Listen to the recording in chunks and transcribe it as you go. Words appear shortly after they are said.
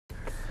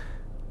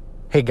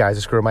Hey guys,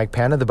 it's Guru Mike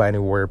Panda, the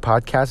Binary Warrior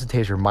Podcast.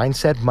 Today's your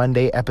Mindset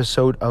Monday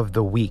episode of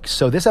the week.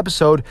 So this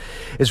episode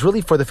is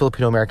really for the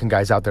Filipino American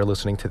guys out there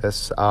listening to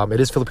this. It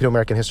is Filipino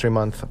American History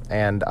Month,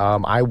 and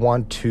I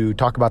want to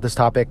talk about this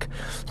topic.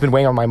 It's been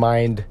weighing on my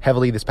mind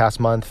heavily this past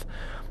month.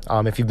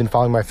 If you've been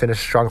following my Finish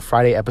Strong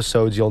Friday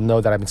episodes, you'll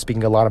know that I've been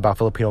speaking a lot about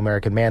Filipino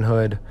American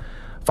manhood,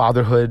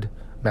 fatherhood,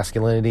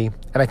 masculinity,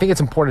 and I think it's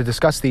important to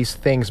discuss these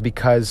things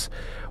because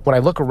when I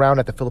look around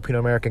at the Filipino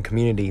American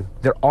community,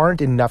 there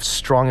aren't enough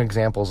strong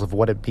examples of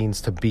what it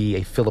means to be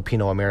a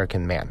Filipino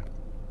American man.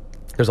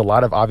 There's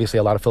obviously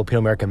a lot of Filipino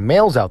American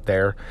males out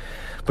there,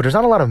 but there's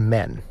not a lot of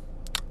men.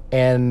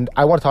 And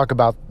I want to talk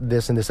about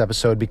this in this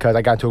episode because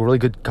I got into a really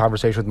good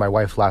conversation with my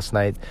wife last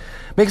night,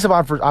 making some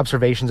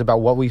observations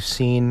about what we've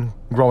seen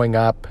growing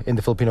up in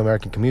the Filipino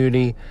American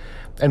community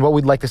and what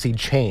we'd like to see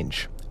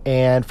change.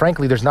 And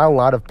frankly, there's not a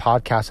lot of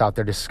podcasts out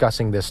there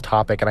discussing this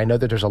topic. And I know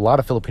that there's a lot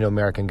of Filipino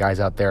American guys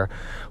out there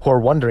who are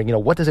wondering,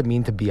 what does it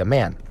mean to be a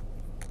man?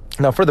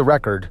 Now, for the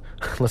record,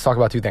 let's talk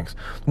about two things.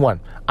 One,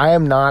 I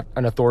am not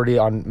an authority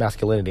on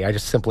masculinity. I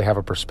just simply have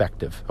a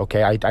perspective,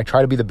 okay? I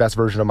try to be the best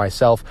version of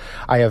myself.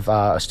 I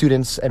have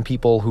students and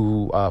people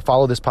who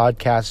follow this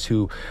podcast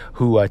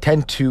who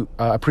tend to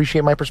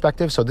appreciate my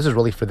perspective. So this is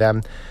really for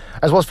them,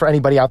 as well as for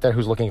anybody out there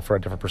who's looking for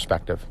a different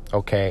perspective,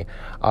 okay?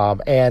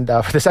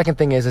 The second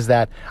thing is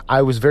that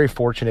I was very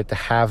fortunate to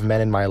have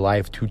men in my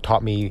life who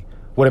taught me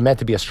what it meant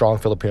to be a strong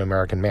Filipino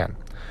American man.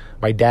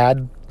 My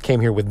dad came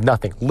here with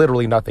nothing,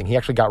 literally nothing. He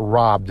actually got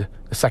robbed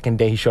the second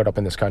day he showed up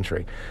in this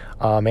country.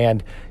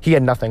 And he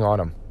had nothing on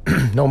him.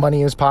 No money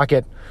in his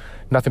pocket,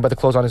 nothing but the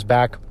clothes on his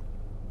back.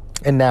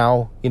 And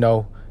now,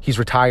 he's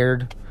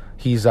retired.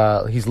 He's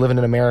living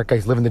in America.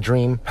 He's living the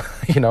dream,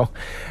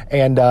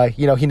 And,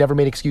 he never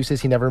made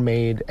excuses. He never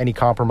made any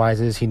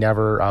compromises. He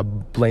never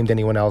blamed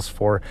anyone else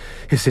for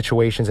his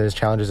situations and his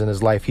challenges in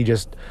his life. He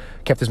just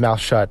kept his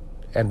mouth shut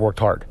and worked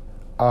hard.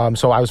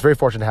 So I was very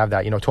fortunate to have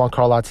that. Tuan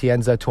Carl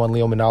Atienza, Tuan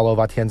Leo Manalo of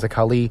Atienza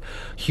Kali,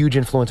 huge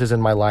influences in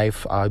my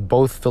life.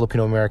 Both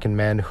Filipino American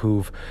men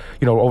who've,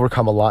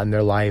 overcome a lot in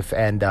their life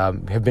and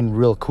have been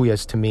real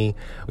kuyas to me.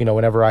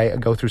 Whenever I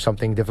go through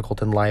something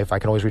difficult in life, I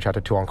can always reach out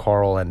to Tuan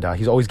Carl, and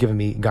he's always given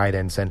me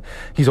guidance, and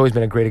he's always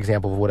been a great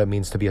example of what it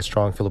means to be a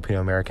strong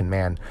Filipino American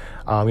man.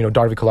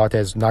 Darby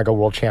Colates, Naga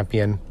world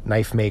champion,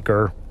 knife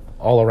maker,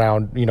 all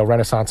around,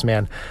 Renaissance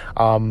man.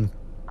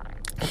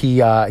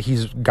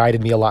 He's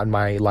guided me a lot in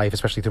my life,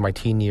 especially through my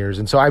teen years.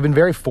 And so I've been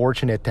very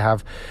fortunate to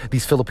have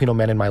these Filipino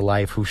men in my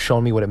life who've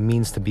shown me what it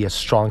means to be a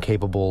strong,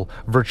 capable,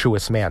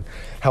 virtuous man.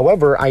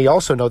 However, I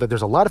also know that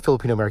there's a lot of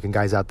Filipino American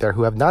guys out there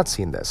who have not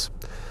seen this.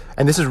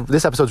 And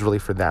this episode's really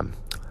for them.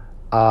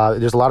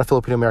 There's a lot of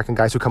Filipino American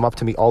guys who come up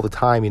to me all the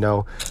time,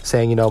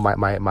 saying,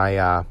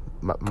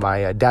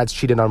 my dad's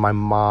cheated on my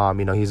mom.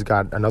 He's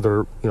got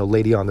another,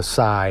 lady on the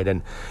side,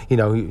 and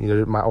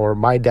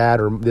my dad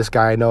or this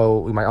guy I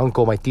know, my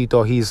uncle, my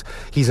tito, he's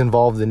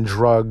involved in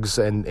drugs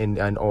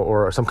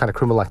or some kind of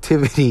criminal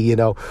activity,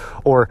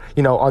 or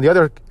on the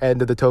other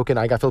end of the token,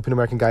 I got Filipino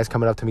American guys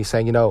coming up to me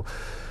saying,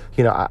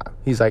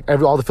 he's like,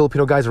 all the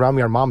Filipino guys around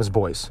me are mama's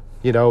boys.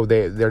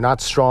 They're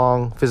not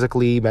strong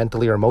physically,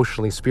 mentally, or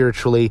emotionally,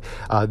 spiritually.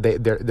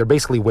 They're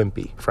basically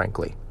wimpy,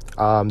 frankly.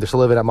 They're still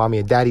living at mommy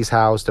and daddy's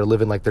house. They're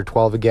living like they're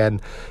 12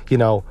 again.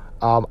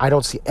 I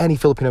don't see any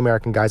Filipino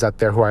American guys out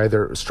there who are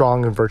either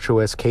strong and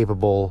virtuous,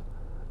 capable,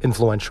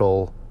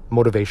 influential,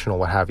 motivational,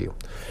 what have you.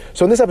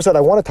 So in this episode, I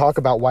want to talk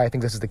about why I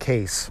think this is the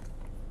case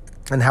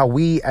and how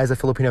we as a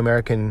Filipino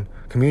American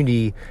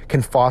community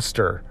can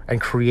foster and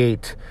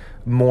create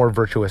more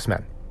virtuous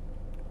men.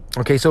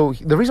 Okay, so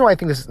the reason why I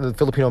think the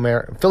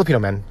Filipino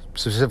men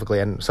specifically,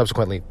 and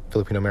subsequently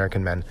Filipino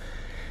American men,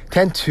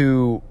 tend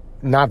to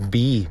not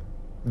be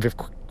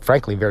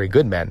frankly very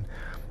good men,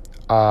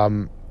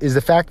 is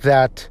the fact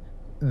that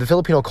the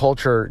Filipino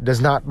culture does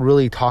not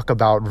really talk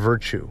about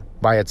virtue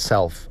by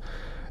itself.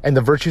 And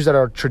the virtues that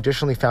are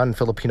traditionally found in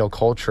Filipino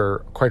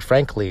culture, quite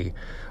frankly,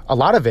 a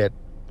lot of it,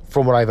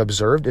 from what I've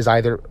observed, is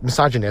either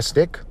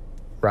misogynistic,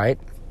 right?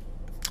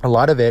 A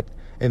lot of it,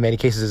 in many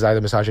cases, is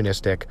either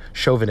misogynistic,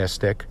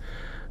 chauvinistic.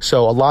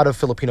 So a lot of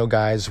Filipino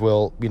guys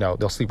will,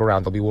 they'll sleep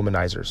around, they'll be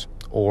womanizers.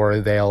 Or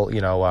they'll,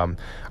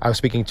 I was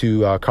speaking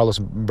to Carlos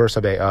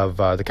Bersabe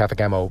of the Catholic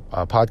Ammo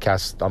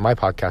podcast, on my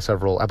podcast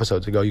several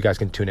episodes ago. You guys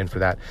can tune in for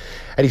that.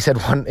 And he said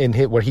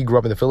where he grew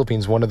up in the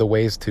Philippines, one of the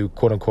ways to,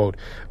 quote unquote,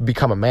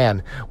 become a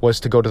man was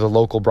to go to the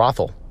local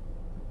brothel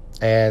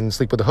and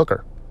sleep with a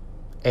hooker.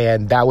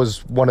 And that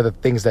was one of the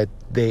things that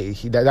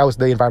that was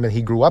the environment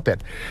he grew up in.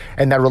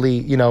 And that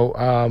really,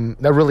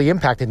 that really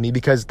impacted me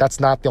because that's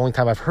not the only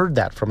time I've heard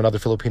that from another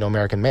Filipino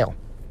American male.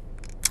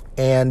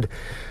 And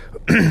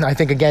I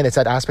think, again, it's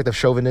that aspect of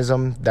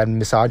chauvinism, that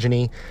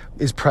misogyny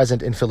is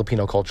present in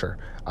Filipino culture.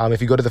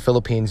 If you go to the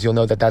Philippines, you'll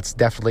know that that's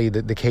definitely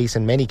the case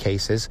in many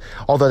cases.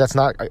 Although that's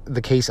not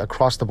the case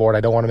across the board.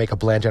 I don't want to make a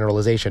bland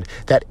generalization.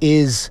 That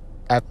is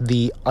at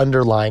the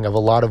underlying of a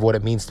lot of what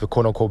it means to,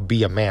 quote unquote,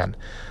 be a man.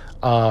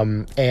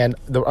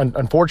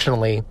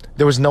 Unfortunately,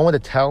 there was no one to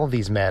tell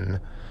these men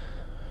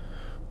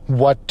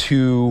what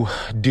to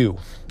do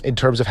in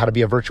terms of how to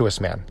be a virtuous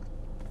man.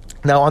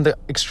 Now, on the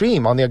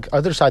extreme, on the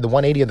other side, the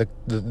 180 of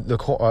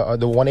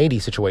the 180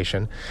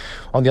 situation,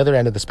 on the other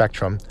end of the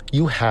spectrum,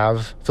 you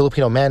have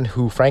Filipino men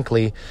who,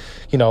 frankly,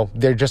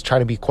 they're just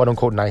trying to be quote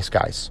unquote nice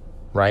guys,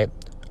 right?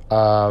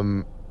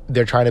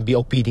 They're trying to be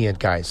obedient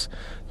guys.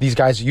 These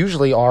guys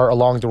usually are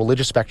along the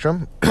religious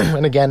spectrum.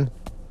 And again,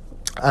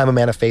 I'm a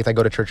man of faith. I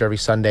go to church every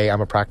Sunday.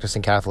 I'm a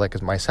practicing Catholic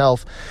as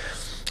myself.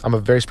 I'm a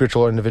very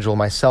spiritual individual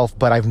myself.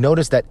 But I've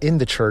noticed that in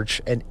the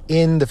church and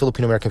in the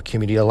Filipino American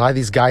community, a lot of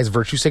these guys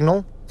virtue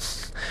signal.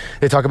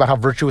 They talk about how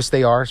virtuous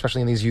they are,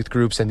 especially in these youth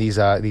groups and these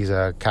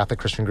Catholic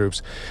Christian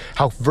groups,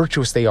 how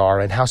virtuous they are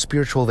and how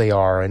spiritual they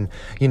are, and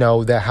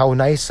how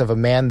nice of a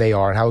man they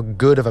are and how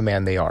good of a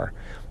man they are.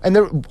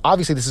 And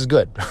obviously this is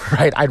good,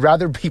 right? I'd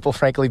rather people,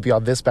 frankly, be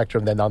on this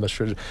spectrum than on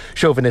the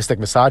chauvinistic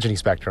misogyny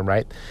spectrum,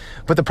 right?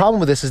 But the problem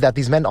with this is that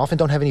these men often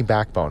don't have any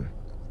backbone.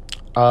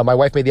 My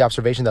wife made the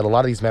observation that a lot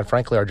of these men,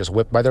 frankly, are just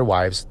whipped by their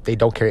wives. They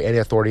don't carry any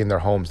authority in their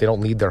homes. They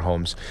don't lead their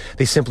homes.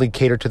 They simply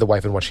cater to the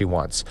wife and what she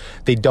wants.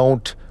 They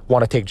don't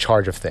want to take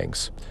charge of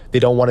things. They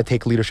don't want to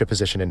take leadership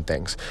position in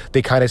things.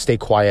 They kind of stay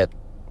quiet,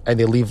 and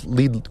they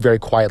lead very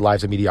quiet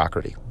lives of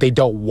mediocrity. They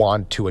don't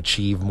want to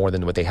achieve more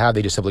than what they have.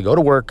 They just simply go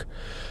to work,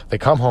 they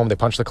come home, they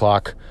punch the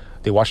clock,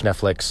 they watch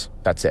Netflix,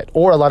 that's it.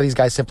 Or a lot of these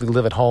guys simply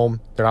live at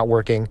home, they're not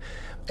working,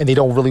 and they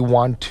don't really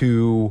want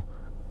to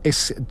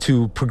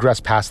progress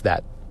past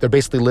that. They're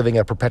basically living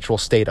in a perpetual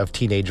state of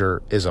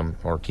teenagerism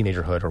or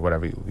teenagerhood or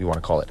whatever you want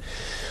to call it.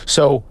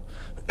 So,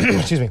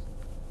 excuse me.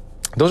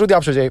 Those were the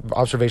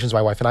observations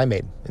my wife and I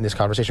made in this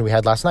conversation we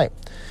had last night.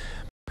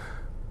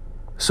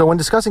 So when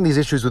discussing these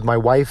issues with my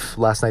wife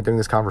last night during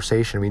this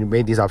conversation, we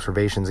made these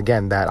observations,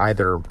 again, that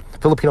either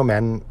Filipino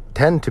men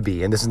tend to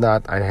be, and this is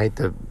not,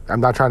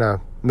 I'm not trying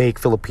to make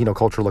Filipino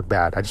culture look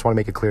bad. I just want to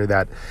make it clear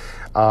that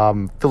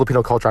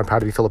Filipino culture, I'm proud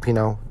to be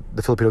Filipino.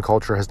 The Filipino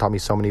culture has taught me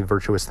so many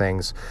virtuous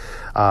things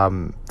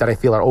that I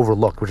feel are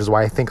overlooked, which is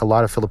why I think a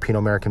lot of Filipino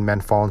American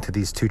men fall into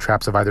these two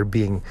traps of either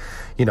being,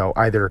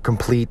 either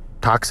complete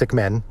toxic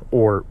men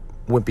or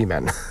wimpy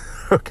men.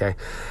 Okay.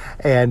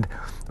 And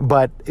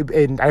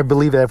I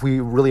believe that if we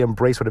really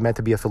embrace what it meant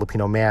to be a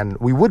Filipino man,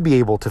 we would be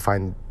able to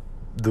find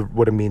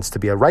what it means to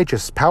be a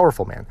righteous,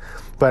 powerful man.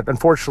 But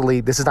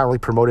unfortunately, this is not really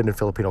promoted in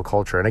Filipino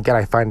culture. And again,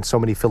 I find so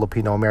many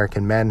Filipino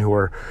American men who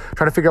are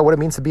trying to figure out what it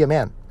means to be a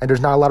man. And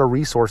there's not a lot of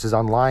resources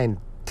online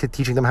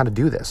teaching them how to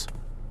do this.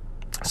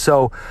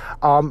 So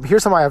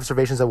here's some of my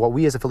observations of what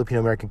we as a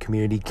Filipino American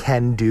community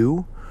can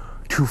do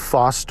to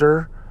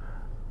foster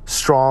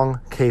strong,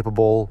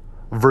 capable,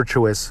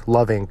 virtuous,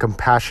 loving,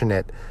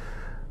 compassionate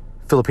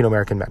Filipino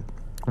American men.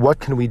 What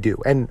can we do?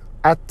 And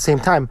at the same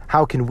time,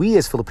 how can we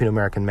as Filipino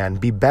American men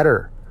be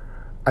better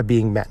at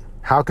being men?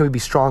 How can we be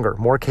stronger,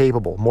 more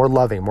capable, more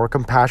loving, more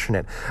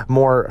compassionate,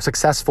 more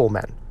successful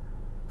men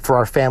for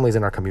our families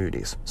and our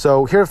communities?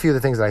 So here are a few of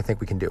the things that I think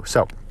we can do.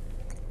 So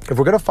if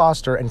we're going to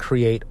foster and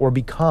create or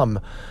become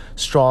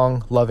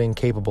strong, loving,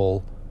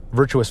 capable,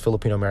 virtuous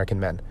Filipino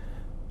American men,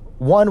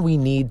 one, we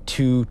need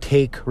to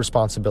take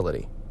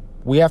responsibility.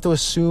 We have to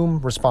assume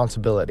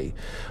responsibility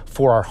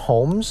for our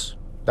homes.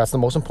 That's the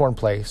most important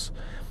place,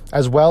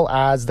 as well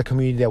as the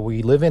community that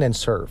we live in and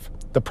serve.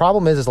 The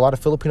problem is a lot of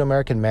Filipino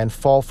American men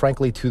fall,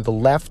 frankly, to the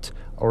left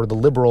or the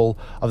liberal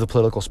of the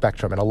political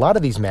spectrum. And a lot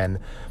of these men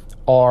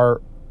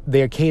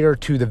they cater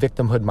to the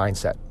victimhood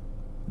mindset.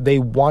 They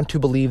want to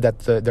believe that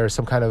there's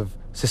some kind of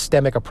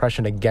systemic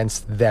oppression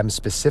against them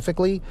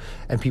specifically,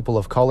 and people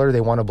of color.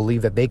 They want to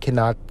believe that they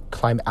cannot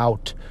climb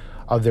out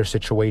of their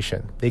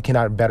situation. They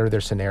cannot better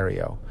their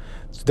scenario.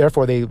 So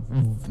therefore, they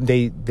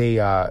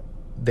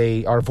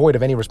are void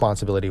of any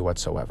responsibility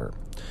whatsoever.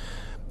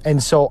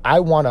 And so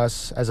I want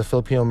us as a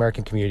Filipino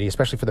American community,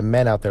 especially for the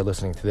men out there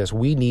listening to this,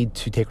 we need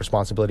to take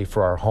responsibility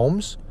for our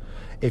homes.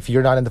 If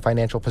you're not in the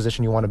financial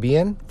position you want to be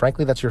in,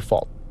 frankly, that's your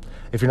fault.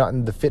 If you're not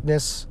in the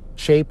fitness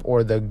shape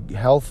or the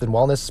health and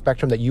wellness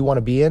spectrum that you want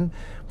to be in,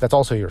 that's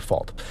also your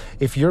fault.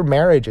 If your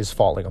marriage is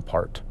falling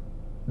apart,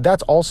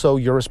 that's also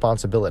your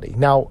responsibility.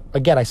 Now,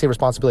 again, I say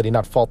responsibility,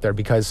 not fault there,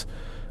 because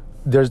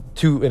there's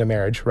two in a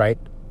marriage, right?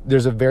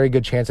 There's a very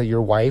good chance that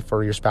your wife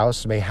or your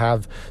spouse may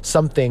have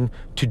something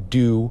to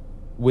do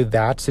with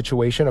that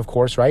situation, of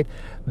course, right?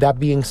 That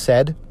being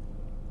said,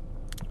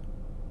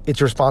 it's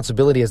your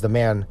responsibility as the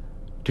man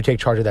to take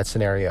charge of that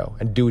scenario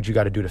and do what you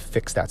got to do to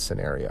fix that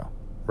scenario,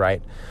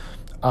 right?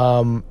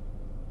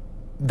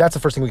 That's the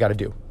first thing we got to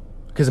do,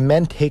 because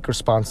men take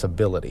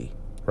responsibility,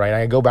 right?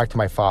 I go back to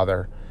my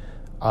father.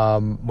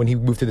 When he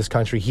moved to this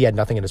country, he had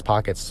nothing in his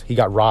pockets. He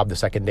got robbed the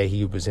second day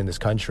he was in this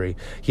country.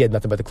 He had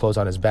nothing but the clothes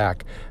on his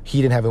back.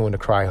 He didn't have anyone to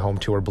cry home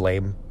to or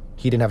blame.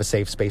 He didn't have a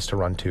safe space to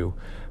run to.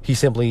 He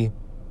simply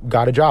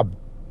got a job.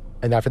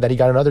 And after that, he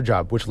got another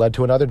job, which led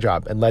to another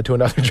job and led to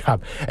another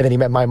job. And then he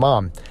met my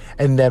mom.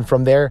 And then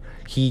from there,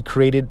 he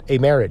created a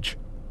marriage.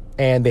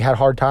 And they had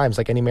hard times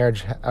like any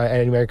married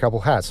couple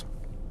has.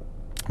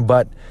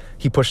 But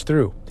he pushed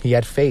through. He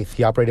had faith.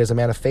 He operated as a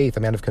man of faith, a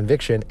man of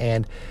conviction,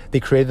 and they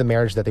created the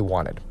marriage that they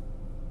wanted.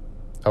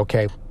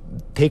 Okay?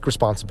 Take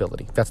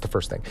responsibility. That's the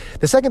first thing.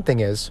 The second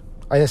thing is,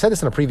 I said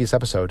this in a previous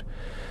episode,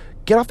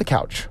 get off the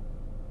couch.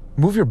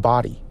 Move your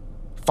body.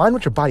 Find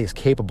what your body is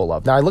capable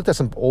of. Now, I looked at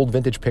some old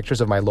vintage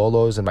pictures of my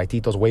Lolos and my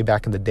Titos way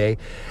back in the day,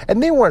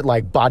 and they weren't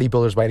like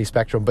bodybuilders by any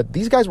spectrum, but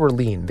these guys were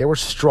lean. They were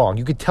strong.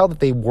 You could tell that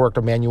they worked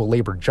a manual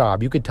labor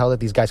job. You could tell that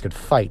these guys could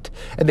fight,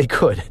 and they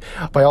could.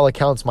 By all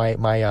accounts,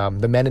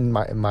 the men in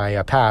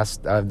my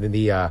past,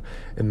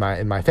 in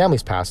my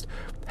family's past,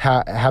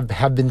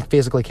 have been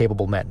physically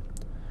capable men.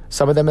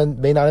 Some of them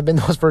may not have been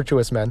the most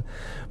virtuous men,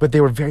 but they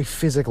were very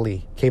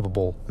physically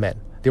capable men.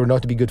 They were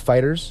known to be good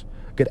fighters,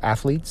 good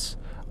athletes,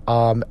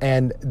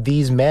 and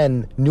these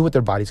men knew what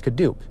their bodies could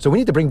do. So we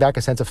need to bring back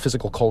a sense of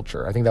physical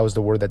culture. I think that was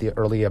the word that the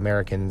early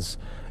Americans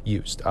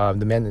used. The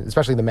men,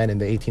 especially the men in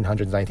the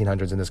 1800s,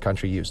 1900s in this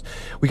country used.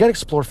 We got to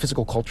explore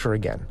physical culture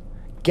again.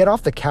 Get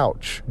off the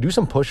couch, do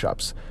some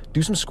push-ups,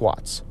 do some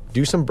squats,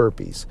 do some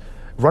burpees,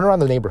 run around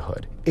the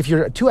neighborhood. If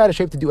you're too out of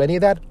shape to do any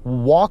of that,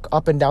 walk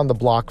up and down the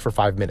block for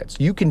 5 minutes.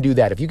 You can do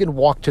that. If you can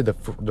walk to the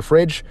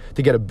fridge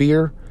to get a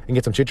beer and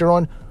get some chicha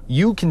on,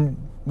 you can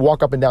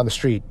walk up and down the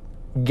street,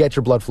 get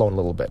your blood flowing a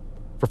little bit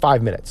for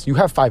 5 minutes. You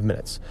have 5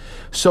 minutes.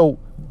 So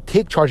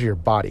take charge of your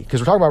body, because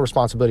we're talking about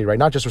responsibility, right?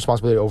 Not just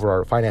responsibility over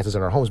our finances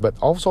and our homes, but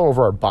also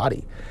over our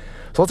body.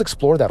 So let's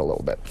explore that a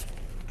little bit.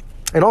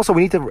 And also,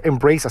 we need to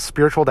embrace a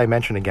spiritual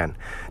dimension again.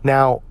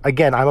 Now,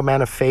 again, I'm a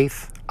man of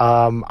faith.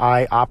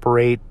 I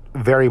operate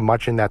very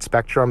much in that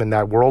spectrum, in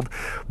that world.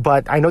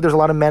 But I know there's a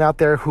lot of men out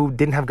there who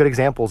didn't have good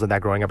examples of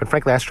that growing up. And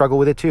frankly, I struggle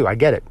with it too. I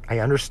get it. I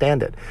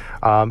understand it.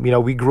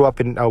 We grew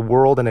up in a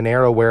world and an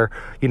era where,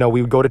 we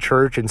would go to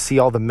church and see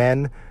all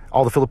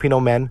the Filipino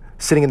men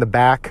sitting in the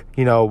back,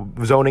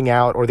 zoning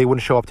out, or they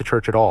wouldn't show up to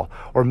church at all.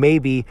 Or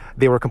maybe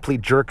they were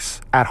complete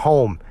jerks at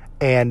home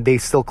and they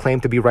still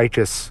claimed to be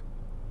righteous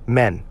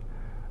men,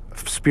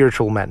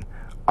 spiritual men.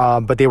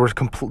 But they were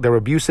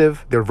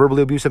abusive. They were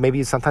verbally abusive,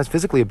 maybe sometimes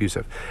physically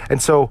abusive. And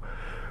so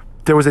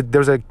there was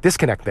a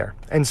disconnect there.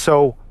 And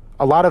so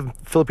a lot of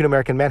Filipino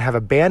American men have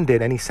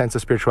abandoned any sense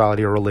of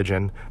spirituality or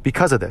religion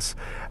because of this.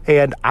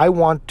 And I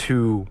want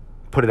to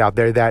put it out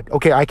there that,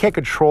 okay, we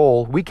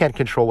can't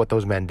control what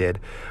those men did,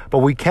 but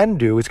what we can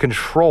do is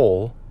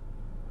control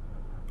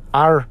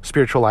our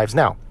spiritual lives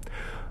now.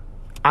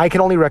 I can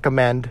only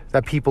recommend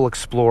that people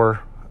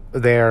explore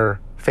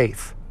their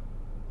faith.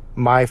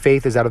 My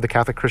faith is out of the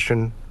Catholic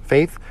Christian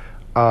faith.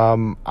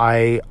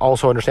 I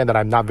also understand that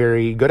I'm not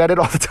very good at it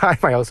all the time.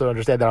 I also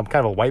understand that I'm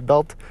kind of a white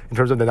belt in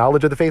terms of the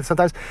knowledge of the faith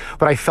sometimes,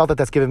 but I felt that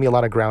that's given me a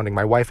lot of grounding.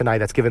 My wife and I,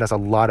 that's given us a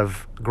lot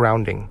of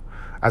grounding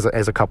as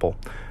a couple.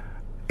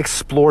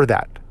 Explore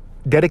that.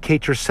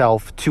 Dedicate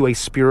yourself to a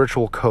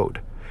spiritual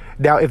code.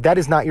 Now, if that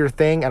is not your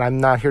thing, and I'm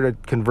not here to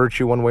convert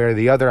you one way or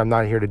the other, I'm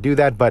not here to do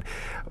that, but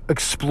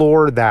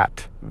explore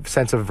that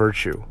sense of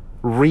virtue.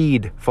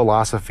 Read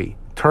philosophy.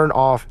 Turn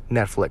off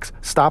Netflix.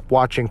 Stop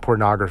watching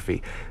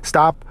pornography.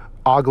 Stop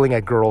ogling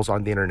at girls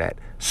on the internet.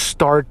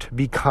 Start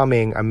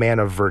becoming a man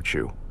of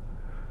virtue.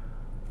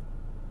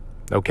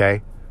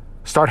 Okay?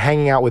 Start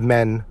hanging out with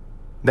men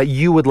that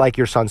you would like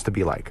your sons to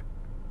be like.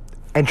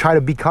 And try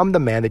to become the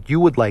man that you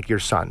would like your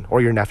son or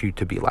your nephew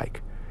to be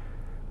like.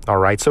 All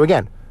right? So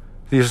again,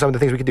 these are some of the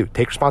things we can do.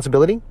 Take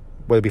responsibility,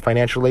 whether it be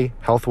financially,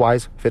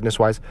 health-wise,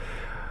 fitness-wise.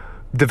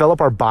 Develop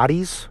our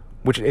bodies,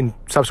 which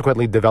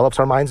subsequently develops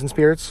our minds and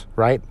spirits,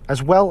 right?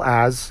 As well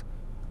as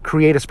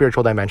create a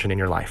spiritual dimension in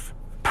your life.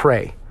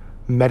 Pray,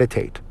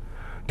 meditate.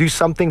 Do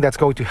something that's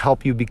going to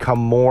help you become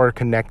more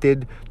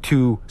connected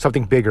to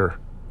something bigger.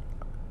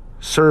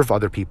 Serve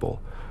other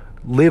people.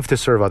 Live to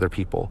serve other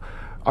people.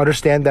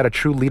 Understand that a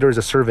true leader is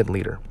a servant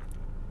leader.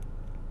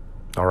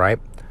 All right?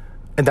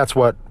 And that's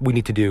what we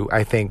need to do,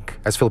 I think,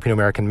 as Filipino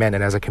American men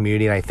and as a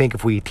community. And I think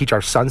if we teach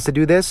our sons to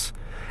do this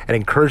and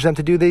encourage them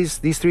to do these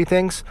three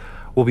things,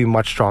 we'll be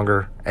much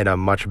stronger and a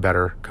much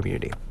better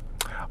community.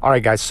 All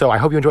right, guys. So I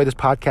hope you enjoyed this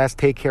podcast.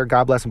 Take care.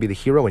 God bless and be the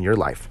hero in your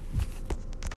life.